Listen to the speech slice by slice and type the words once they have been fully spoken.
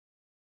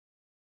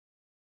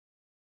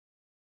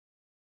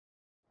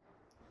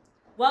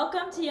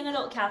Welcome to Young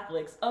Adult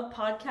Catholics, a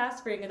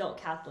podcast for young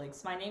adult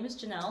Catholics. My name is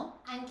Janelle.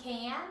 I'm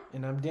Kayan.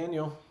 And I'm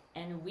Daniel.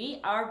 And we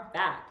are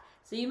back.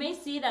 So you may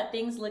see that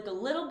things look a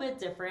little bit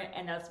different,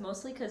 and that's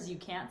mostly because you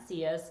can't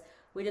see us.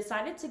 We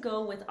decided to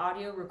go with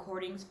audio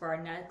recordings for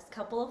our next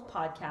couple of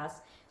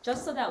podcasts,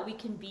 just so that we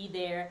can be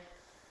there,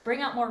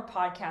 bring out more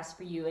podcasts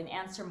for you, and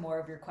answer more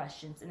of your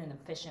questions in an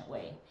efficient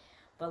way.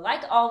 But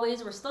like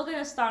always, we're still going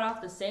to start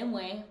off the same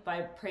way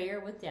by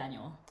prayer with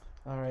Daniel.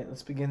 All right,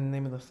 let's begin in the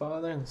name of the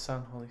Father, and the Son,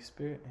 and Holy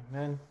Spirit.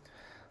 Amen.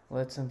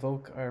 Let's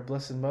invoke our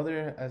Blessed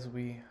Mother as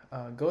we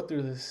go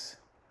through this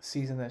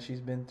season that she's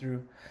been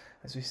through.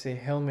 As we say,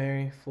 Hail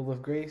Mary, full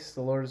of grace,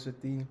 the Lord is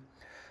with thee.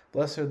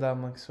 Blessed art thou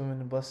amongst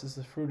women, and blessed is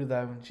the fruit of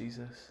thy womb,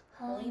 Jesus.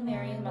 Holy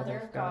Mary, Mother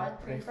of God,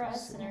 pray for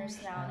us sinners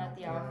now and at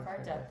the hour of our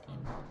death.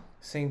 Amen.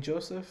 Saint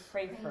Joseph,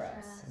 Pray for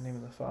us. in the name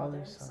of the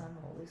Father, Son, and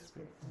Holy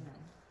Spirit.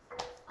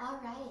 Amen. All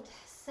right,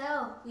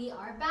 so we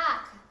are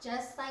back,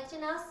 just like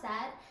Janelle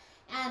said.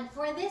 And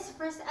for this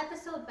first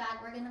episode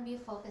back, we're going to be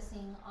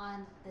focusing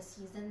on the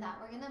season that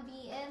we're going to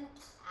be in,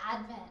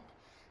 Advent.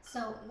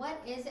 So what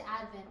is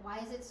Advent? Why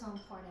is it so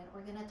important?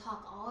 We're going to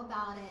talk all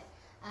about it.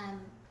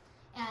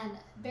 And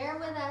bear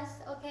with us,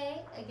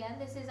 okay? Again,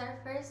 this is our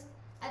first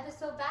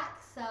episode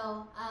back.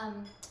 So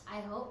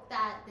I hope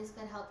that this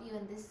could help you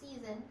in this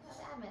season of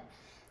Advent.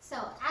 So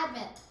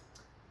Advent.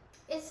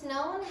 It's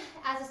known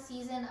as a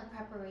season of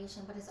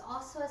preparation, but it's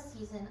also a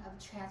season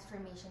of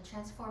transformation,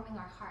 transforming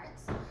our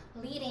hearts,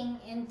 leading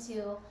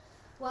into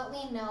what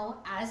we know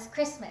as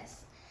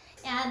Christmas.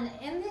 And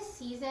in this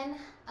season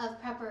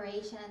of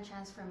preparation and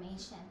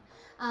transformation,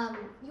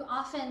 you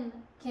often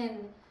can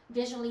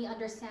visually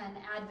understand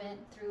Advent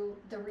through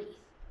the wreath,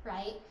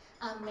 right?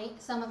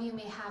 Some of you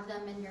may have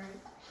them in your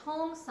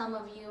home, some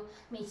of you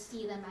may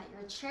see them at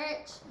your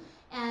church,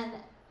 and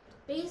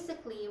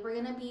basically, we're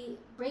going to be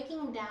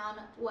breaking down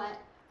what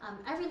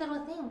every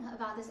little thing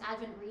about this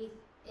Advent wreath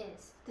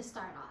is to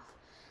start off.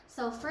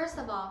 So first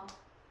of all,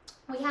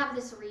 we have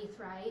this wreath,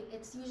 right?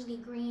 It's usually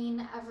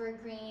green,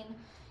 evergreen.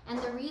 And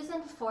the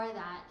reason for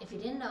that, if you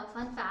didn't know,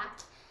 fun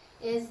fact,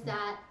 is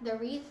that the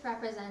wreath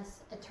represents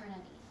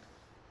eternity.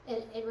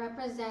 It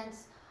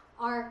represents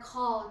our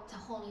call to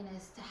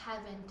holiness, to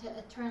heaven, to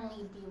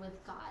eternally be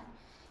with God.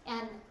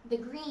 And the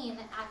green,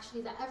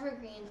 actually the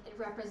evergreen, it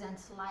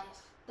represents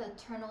life, the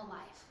eternal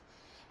life.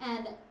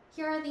 And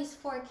here are these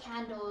 4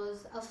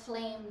 candles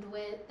aflamed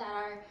with that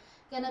are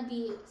going to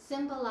be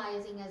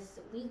symbolizing, as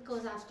week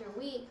goes after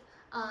week,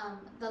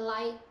 the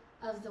light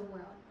of the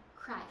world,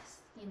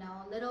 Christ. You know,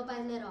 little by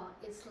little,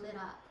 it's lit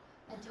up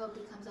until it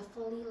becomes a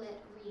fully lit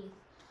wreath.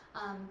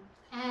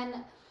 And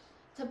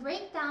to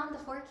break down the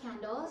 4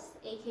 candles,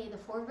 aka the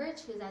 4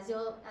 virtues, as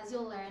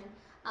you'll learn,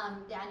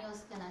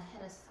 Daniel's going to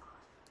hit us off.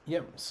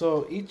 Yep,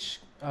 so each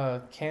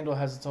candle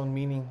has its own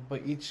meaning,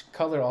 but each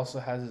color also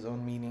has its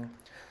own meaning.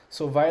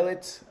 So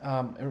violet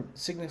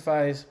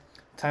signifies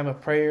time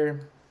of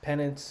prayer,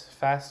 penance,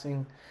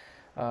 fasting,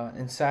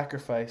 and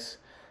sacrifice.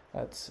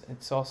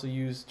 It's also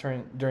used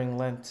during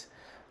Lent.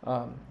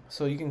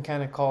 So you can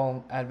kind of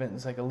call Advent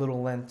as like a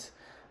little Lent.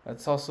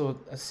 It's also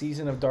a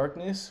season of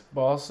darkness,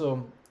 but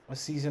also a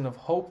season of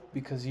hope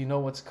because you know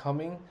what's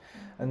coming.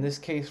 In this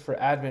case, for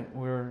Advent,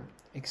 we're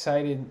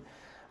excited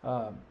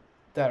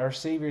that our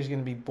Savior is going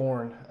to be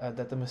born,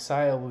 that the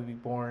Messiah will be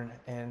born,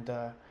 and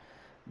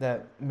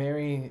that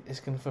Mary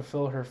is going to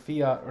fulfill her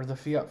fiat, or the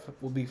fiat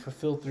will be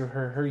fulfilled through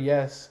her. Her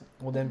yes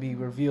will then be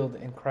revealed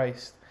in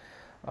Christ.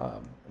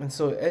 And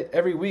so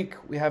every week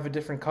we have a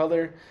different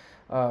color.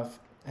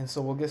 And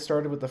so we'll get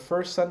started with the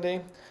first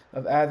Sunday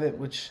of Advent,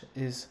 which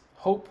is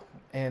hope.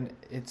 And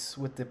it's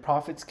with the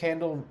prophet's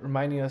candle,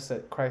 reminding us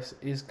that Christ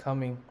is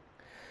coming.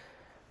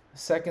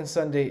 Second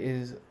Sunday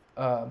is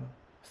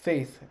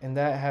faith, and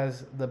that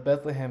has the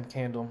Bethlehem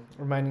candle,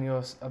 reminding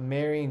us of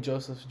Mary and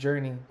Joseph's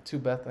journey to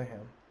Bethlehem.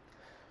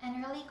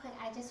 And really quick,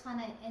 I just want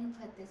to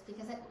input this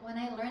because when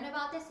I learned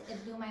about this,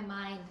 it blew my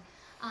mind.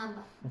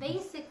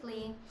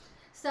 Basically,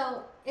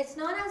 so it's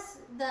known as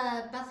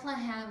the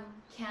Bethlehem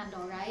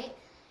candle, right?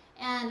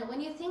 And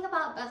when you think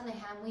about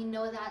Bethlehem, we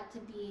know that to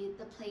be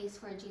the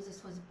place where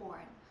Jesus was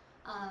born.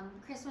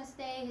 Christmas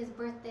Day, his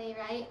birthday,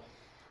 right?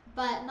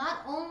 But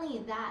not only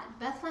that,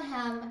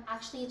 Bethlehem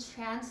actually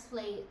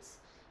translates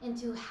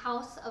into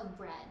house of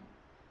bread.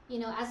 You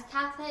know, as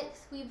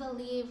Catholics, we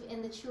believe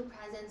in the true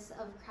presence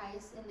of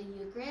Christ in the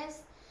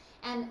Eucharist.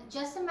 And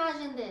just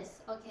imagine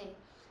this, okay,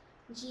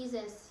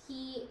 Jesus,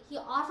 he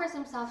offers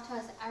himself to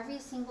us every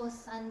single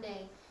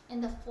Sunday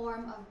in the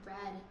form of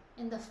bread,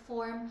 in the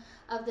form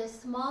of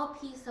this small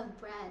piece of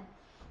bread.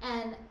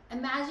 And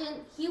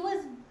imagine he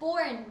was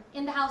born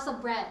in the house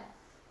of bread.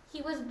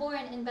 He was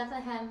born in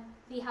Bethlehem,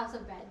 the house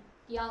of bread.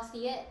 Do y'all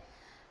see it?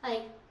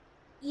 Like,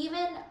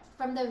 even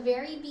from the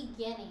very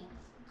beginning,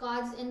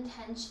 God's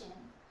intention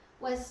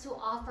was to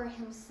offer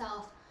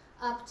himself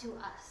up to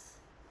us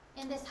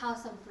in this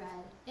house of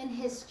bread, in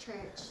his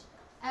church,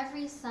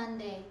 every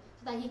Sunday,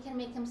 so that he can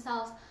make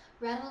himself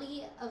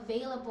readily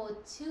available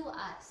to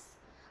us,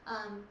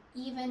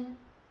 even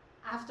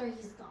after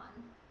he's gone,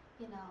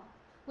 you know.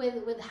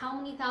 with how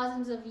many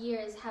thousands of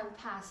years have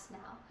passed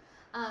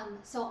now.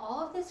 So all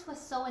of this was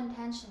so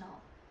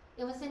intentional.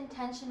 It was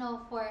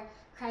intentional for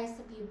Christ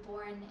to be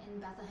born in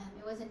Bethlehem.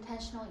 It was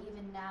intentional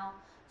even now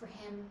for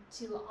him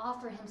to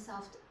offer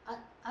himself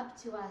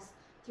up to us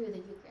through the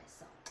Eucharist.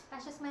 So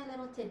that's just my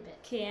little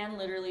tidbit. Kian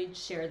literally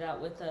shared that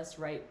with us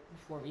right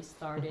before we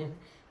started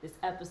this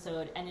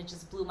episode, and it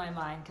just blew my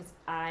mind because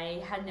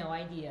I had no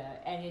idea,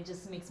 and it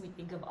just makes me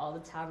think of all the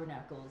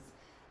tabernacles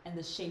and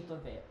the shape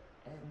of it,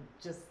 and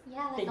just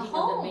like thinking a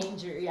home. of the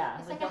manger. Yeah,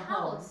 It's like a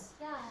house.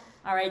 Yeah.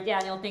 All right,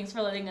 Daniel, thanks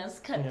for letting us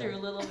cut through a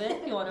little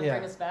bit. You want to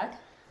bring us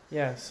back?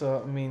 Yeah,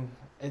 so I mean,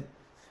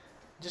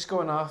 just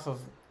going off of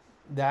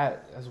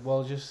that as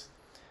well, just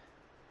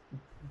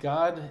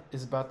God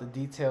is about the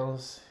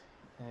details,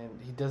 and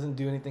he doesn't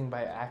do anything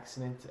by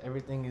accident.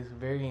 Everything is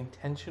very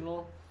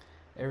intentional.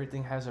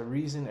 Everything has a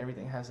reason.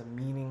 Everything has a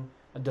meaning,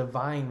 a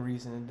divine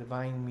reason, a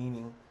divine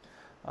meaning.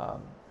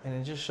 And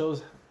it just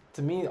shows,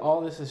 to me, all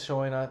this is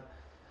showing up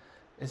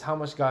is how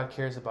much God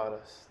cares about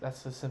us.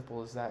 That's as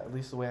simple as that. At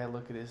least the way I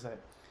look at it is that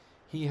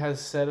he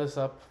has set us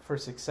up for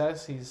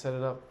success. He's set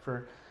it up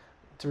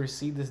to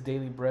receive this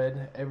daily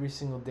bread. Every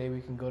single day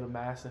we can go to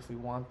Mass if we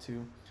want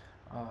to.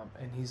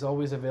 And he's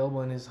always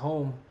available in his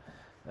home.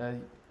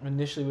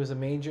 Initially it was a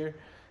manger,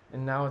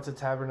 and now it's a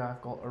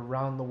tabernacle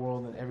around the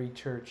world in every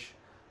church.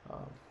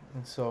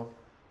 And so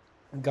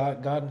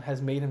God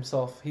has made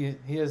himself, he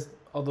has,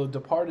 although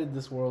departed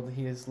this world,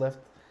 he has left,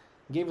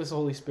 gave us the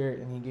Holy Spirit,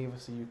 and he gave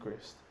us the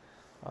Eucharist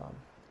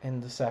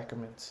and the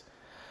sacraments.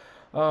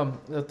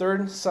 The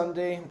third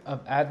Sunday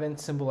of Advent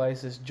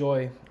symbolizes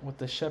joy with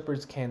the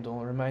shepherd's candle,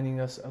 reminding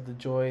us of the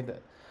joy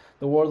that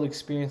the world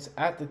experienced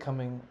at the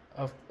coming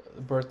of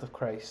the birth of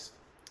Christ.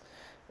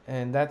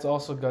 And that's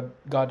also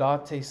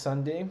Gaudete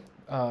Sunday.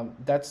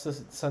 That's the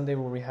Sunday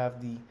where we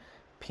have the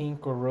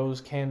pink or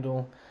rose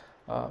candle.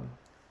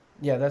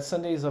 That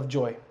Sunday is of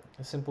joy.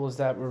 As simple as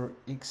that. We're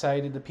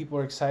excited. The people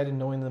are excited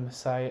knowing the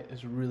Messiah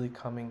is really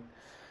coming.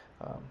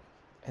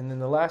 And then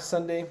the last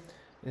Sunday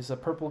is a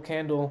purple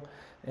candle,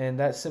 and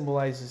that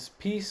symbolizes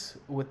peace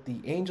with the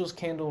angel's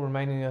candle,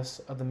 reminding us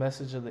of the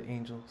message of the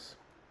angels.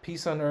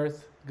 Peace on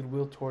earth,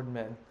 goodwill toward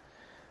men.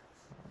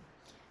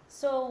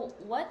 So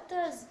what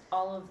does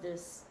all of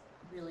this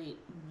really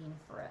mean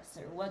for us?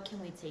 Or what can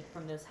we take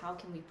from this? How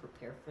can we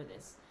prepare for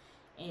this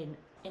in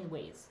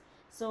ways?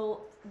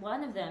 So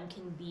one of them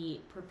can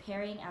be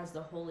preparing as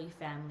the Holy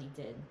Family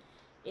did.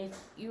 If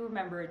you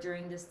remember,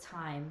 during this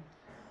time,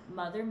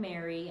 Mother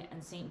Mary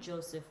and Saint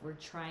Joseph were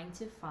trying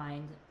to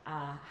find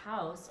a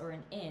house or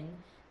an inn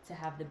to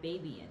have the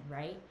baby in,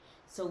 right?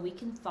 So we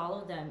can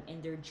follow them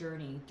in their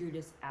journey through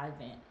this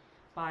Advent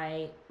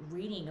by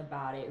reading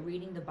about it,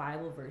 reading the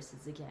Bible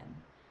verses again.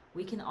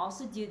 We can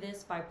also do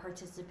this by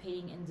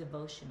participating in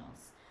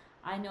devotionals.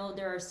 I know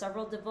there are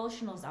several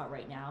devotionals out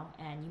right now,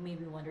 and you may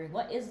be wondering,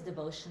 what is a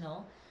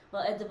devotional?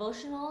 Well, a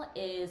devotional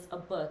is a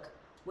book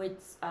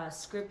with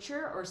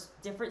scripture or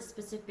different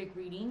specific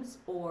readings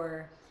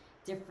or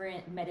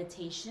different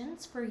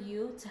meditations for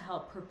you to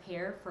help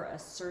prepare for a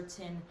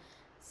certain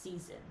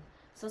season.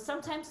 So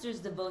sometimes there's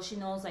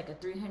devotionals like a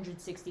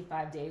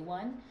 365-day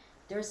one.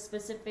 There's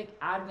specific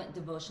Advent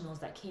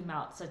devotionals that came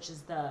out, such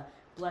as the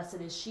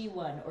Blessed is She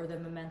one or the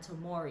Memento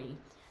Mori,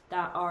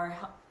 that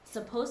are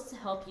supposed to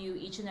help you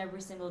each and every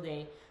single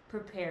day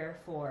prepare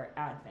for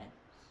Advent.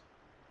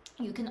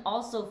 You can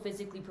also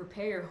physically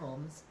prepare your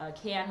homes.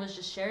 Kayan was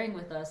just sharing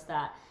with us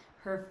that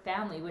her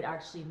family would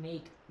actually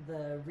make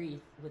the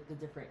wreath with the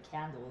different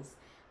candles,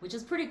 which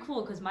is pretty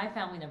cool because my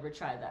family never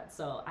tried that.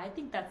 So I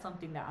think that's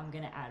something that I'm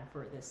going to add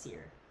for this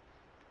year.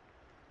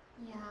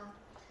 Yeah.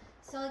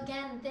 So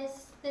again,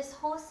 this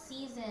whole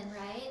season,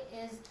 right,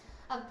 is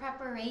of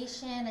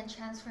preparation and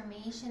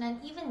transformation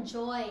and even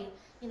joy,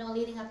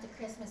 leading up to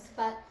Christmas.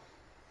 But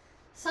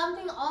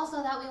something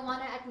also that we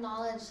want to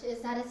acknowledge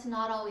is that it's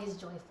not always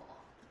joyful.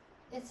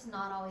 It's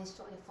not always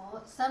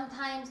joyful.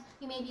 Sometimes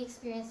you may be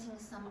experiencing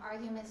some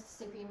arguments,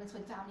 disagreements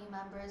with family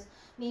members.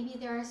 Maybe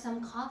there are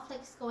some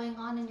conflicts going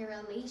on in your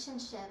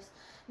relationships.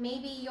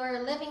 Maybe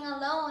you're living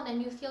alone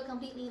and you feel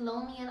completely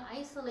lonely and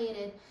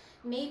isolated.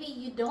 Maybe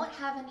you don't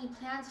have any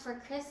plans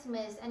for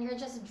Christmas and you're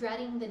just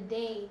dreading the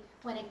day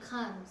when it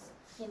comes.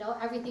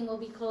 Everything will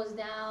be closed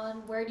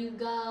down. Where do you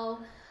go?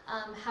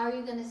 How are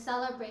you going to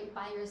celebrate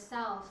by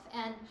yourself?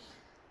 And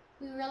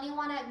we really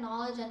want to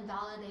acknowledge and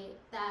validate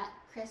that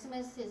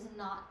Christmas is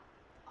not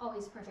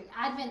always perfect.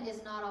 Advent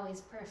is not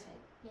always perfect.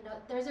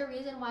 There's a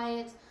reason why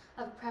it's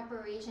of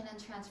preparation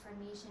and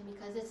transformation,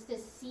 because it's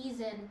this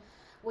season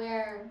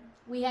where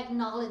we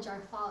acknowledge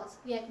our faults.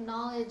 We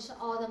acknowledge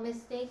all the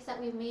mistakes that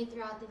we've made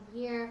throughout the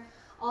year,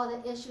 all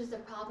the issues, the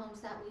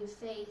problems that we've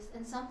faced.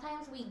 And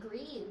sometimes we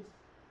grieve.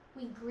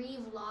 We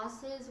grieve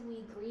losses.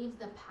 We grieve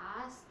the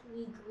past.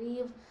 We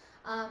grieve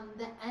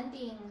the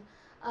ending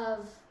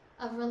of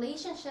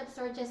relationships,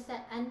 or just the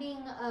ending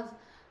of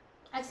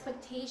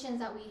expectations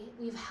that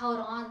we've held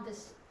on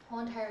this whole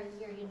entire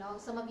year.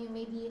 Some of you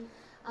may be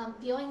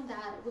feeling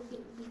that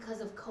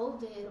because of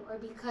COVID or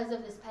because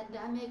of this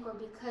pandemic or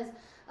because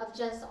of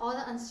just all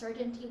the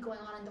uncertainty going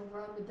on in the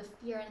world with the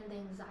fear and the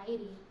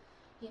anxiety,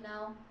 you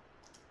know.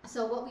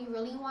 So what we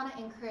really want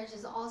to encourage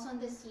is also in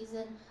this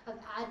season of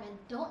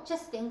Advent, don't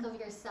just think of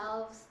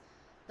yourselves.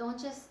 Don't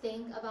just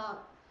think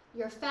about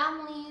your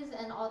families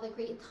and all the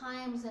great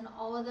times and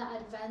all the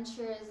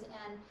adventures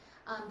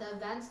and the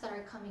events that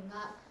are coming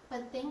up.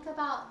 But think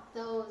about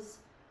those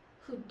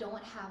who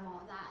don't have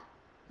all that.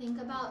 Think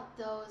about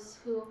those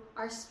who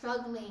are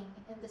struggling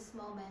in this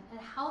moment and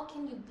how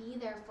can you be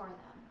there for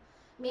them?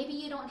 Maybe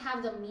you don't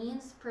have the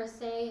means per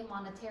se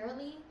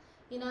monetarily,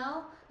 you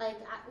know, like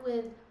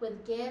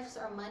with gifts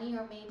or money,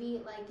 or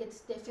maybe like it's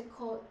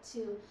difficult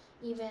to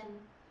even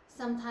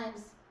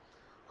sometimes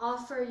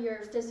offer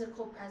your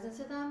physical presence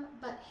to them,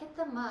 but hit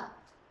them up,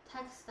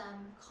 text them,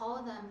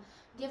 call them,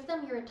 give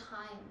them your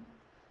time.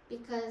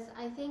 Because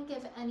I think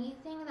if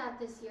anything that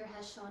this year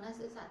has shown us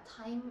is that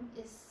time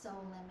is so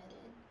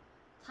limited.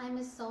 Time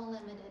is so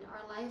limited.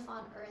 Our life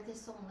on earth is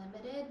so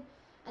limited.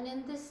 And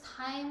in this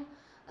time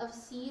of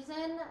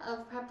season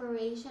of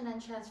preparation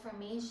and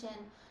transformation,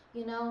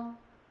 you know,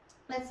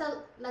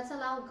 let's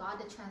allow God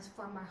to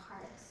transform our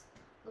hearts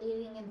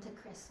leading into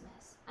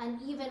Christmas. And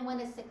even when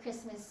it's the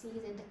Christmas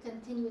season, to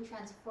continue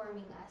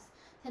transforming us,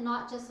 to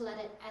not just let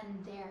it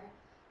end there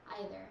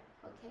either,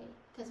 okay?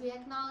 Because we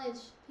acknowledge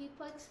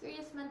people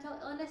experience mental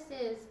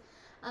illnesses,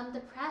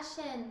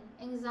 depression,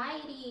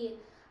 anxiety,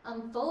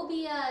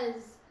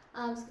 phobias,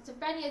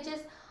 schizophrenia,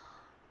 just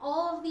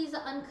all of these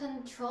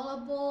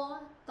uncontrollable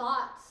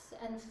thoughts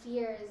and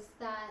fears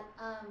that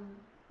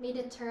may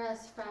deter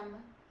us from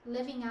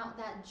living out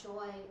that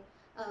joy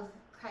of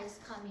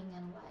Christ coming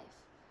in life.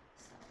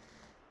 So.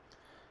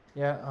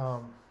 Yeah,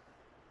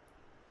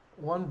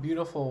 one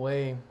beautiful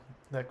way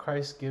that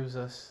Christ gives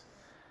us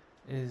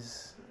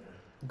is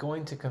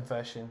going to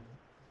confession.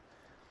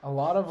 A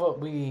lot of what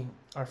we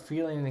are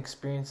feeling and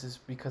experience is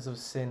because of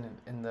sin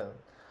and the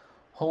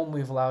home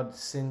we've allowed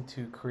sin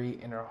to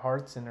create in our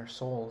hearts and our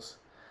souls.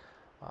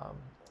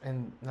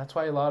 And that's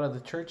why a lot of the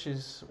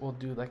churches will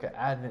do like an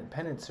Advent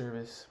penance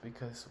service,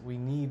 because we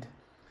need,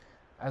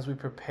 as we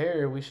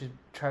prepare, we should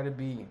try to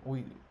be,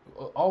 we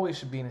always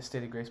should be in a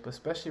state of grace, but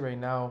especially right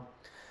now,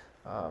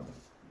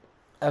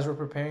 as we're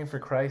preparing for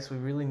Christ, we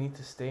really need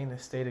to stay in a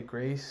state of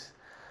grace,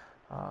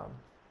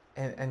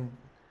 and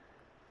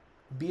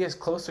be as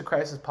close to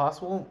Christ as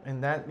possible.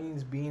 And that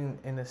means being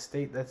in a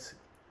state that's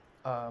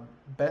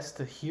best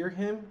to hear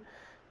Him,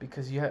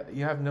 because you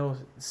have no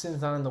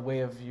sins not in the way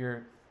of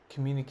your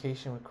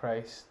communication with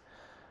Christ.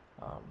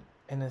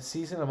 In a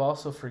season of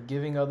also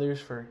forgiving others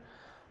for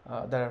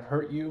that have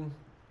hurt you,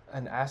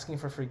 and asking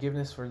for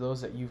forgiveness for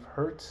those that you've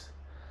hurt.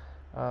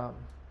 A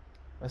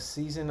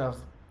season of,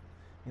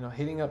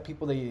 hitting up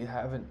people that you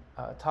haven't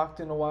talked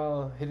to in a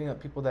while, hitting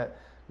up people that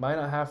might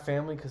not have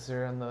family because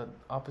they're on the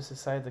opposite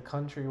side of the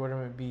country,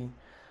 whatever it may be.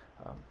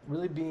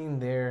 Really being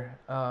there.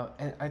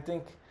 And I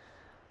think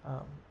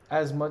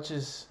as much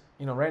as,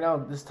 right now,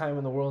 this time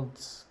in the world,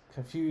 it's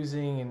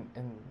confusing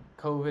and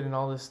COVID and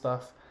all this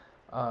stuff.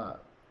 Our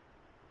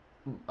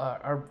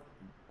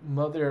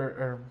mother,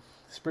 or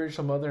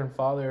spiritual mother and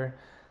father,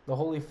 the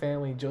Holy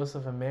Family,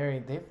 Joseph and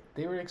Mary,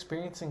 they were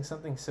experiencing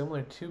something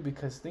similar too,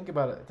 because think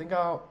about it. Think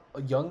how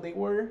young they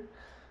were,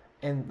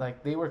 and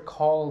like they were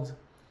called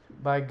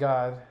by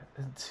God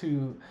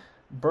to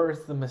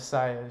birth the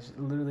Messiah.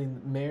 Literally,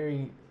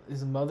 Mary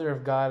is the mother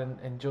of God,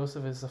 and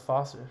Joseph is the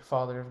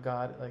father of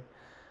God, like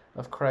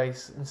of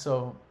Christ. And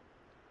so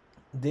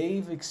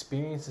they've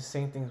experienced the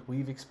same things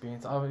we've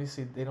experienced.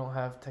 Obviously, they don't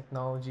have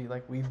technology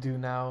like we do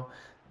now.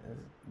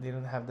 They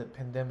didn't have the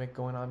pandemic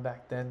going on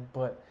back then,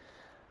 but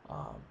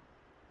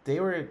they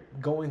were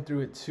going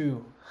through it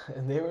too,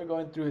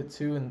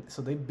 and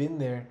so they've been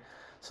there.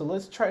 So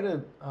let's try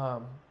to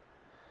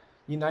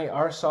unite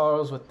our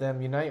sorrows with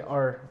them, unite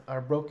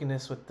our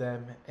brokenness with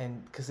them,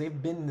 and because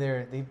they've been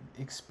there, they've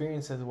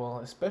experienced as well.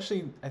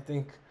 Especially, I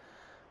think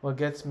what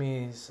gets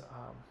me is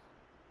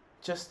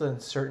just the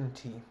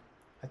uncertainty.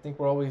 I think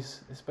we're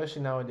always,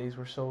 especially nowadays,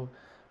 we're so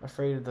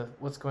afraid of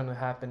what's going to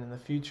happen in the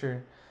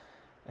future,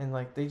 and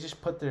like they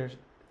just put their,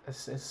 it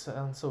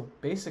sounds so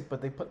basic,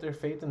 but they put their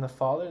faith in the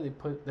Father. They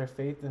put their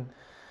faith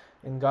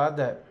in God,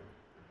 that,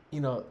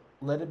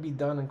 let it be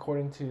done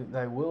according to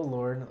thy will,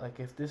 Lord. Like,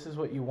 if this is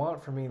what you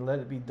want for me, let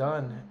it be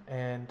done.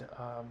 And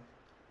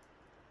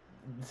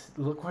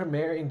look where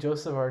Mary and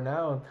Joseph are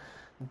now,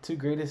 the two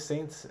greatest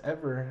saints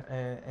ever.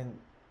 And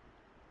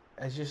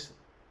as just,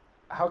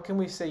 how can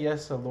we say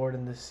yes to the Lord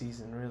in this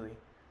season, really?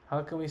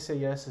 How can we say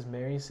yes as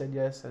Mary said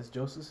yes, as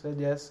Joseph said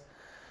yes?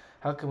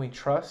 How can we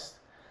trust?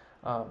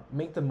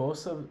 Make the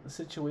most of the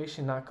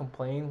situation, not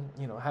complain.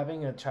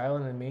 Having a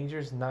child in a manger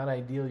is not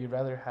ideal. You'd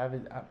rather have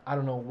it, I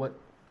don't know what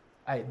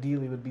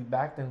ideally would be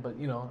back then, but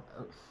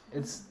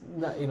it's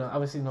not,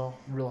 obviously no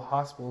real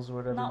hospitals or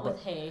whatever. Not with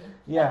hay.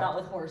 Yeah. Not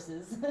with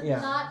horses. Yeah.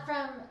 Not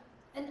from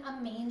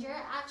a manger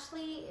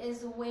actually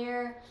is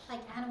where like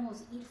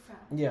animals eat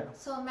from. Yeah.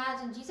 So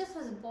imagine Jesus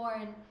was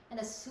born in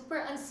a super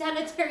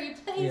unsanitary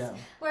place Yeah.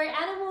 where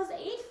animals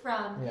ate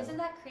from. Yeah. Isn't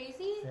that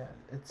crazy? Yeah.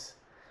 It's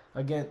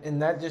again,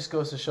 and that just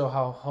goes to show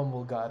how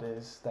humble God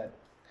is. That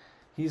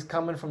He's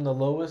coming from the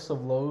lowest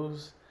of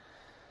lows,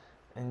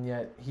 and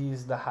yet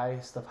He's the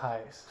highest of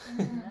highs.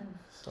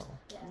 So.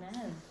 Yes.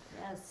 Amen.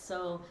 Yes.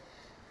 So,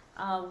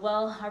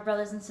 well, our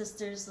brothers and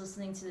sisters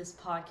listening to this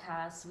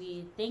podcast,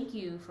 we thank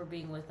you for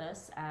being with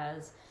us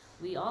as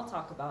we all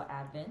talk about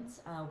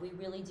Advent. We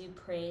really do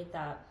pray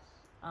that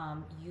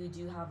you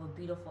do have a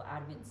beautiful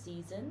Advent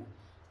season.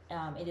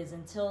 It is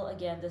until,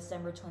 again,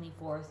 December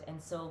 24th.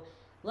 And so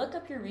look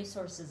up your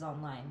resources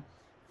online.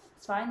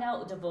 Find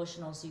out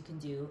devotionals you can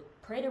do.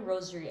 Pray the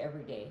rosary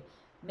every day.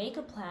 Make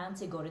a plan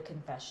to go to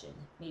confession.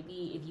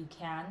 Maybe if you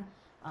can,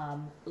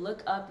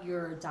 look up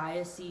your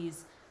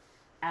diocese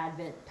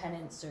Advent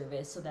penance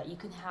service so that you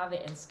can have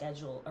it and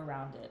schedule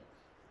around it.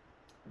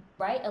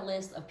 Write a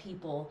list of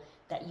people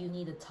that you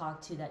need to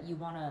talk to, that you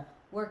want to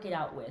work it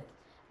out with.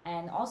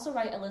 And also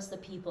write a list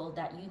of people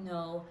that you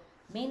know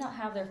may not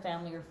have their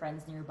family or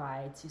friends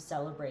nearby to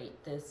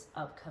celebrate this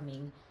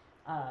upcoming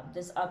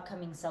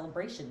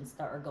celebrations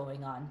that are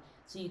going on,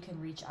 so you can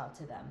reach out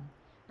to them.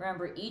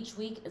 Remember, each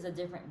week is a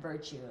different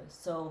virtue.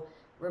 So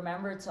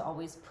remember to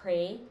always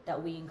pray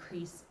that we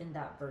increase in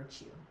that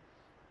virtue.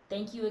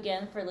 Thank you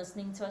again for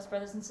listening to us,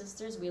 brothers and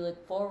sisters. We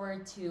look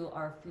forward to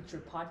our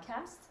future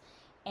podcasts.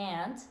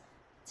 And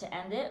to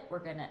end it, we're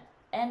going to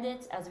end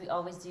it, as we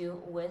always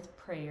do, with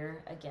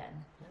prayer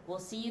again. We'll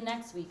see you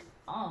next week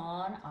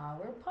on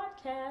our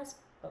podcast.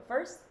 But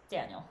first,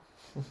 Daniel.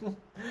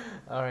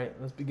 All right,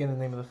 let's begin in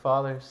the name of the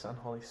Father, Son,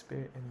 Holy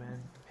Spirit.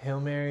 Amen. Hail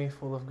Mary,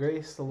 full of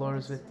grace, the Lord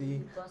is with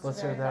thee.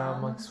 Blessed art thou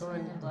amongst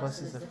women, and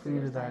blessed is the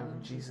fruit of thy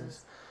womb,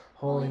 Jesus.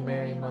 Holy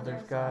Mary, Mother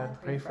of God,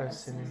 pray for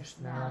us sinners,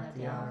 now and at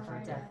the hour of our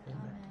death.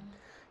 Amen.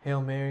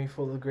 Hail Mary,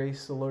 full of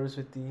grace, the Lord is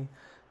with thee.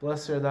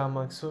 Blessed art thou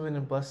amongst women,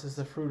 and blessed is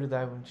the fruit of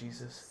thy womb,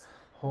 Jesus.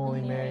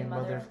 Holy Mary,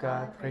 Mother of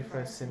God, pray for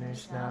us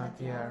sinners, now and at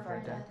the hour of our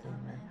death.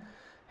 Amen.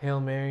 Hail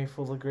Mary,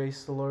 full of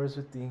grace, the Lord is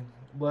with thee.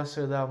 Blessed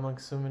art thou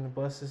amongst women, and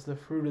blessed is the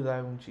fruit of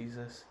thy womb,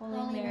 Jesus.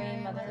 Holy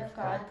Mary, Mother of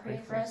God, pray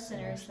for us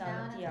sinners, now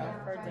and at the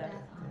hour of our death.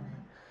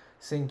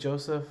 Saint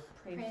Joseph,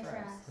 Pray for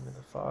us. in the name of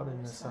the Father,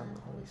 and the Son, and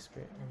the Holy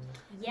Spirit. Amen.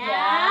 Yeah.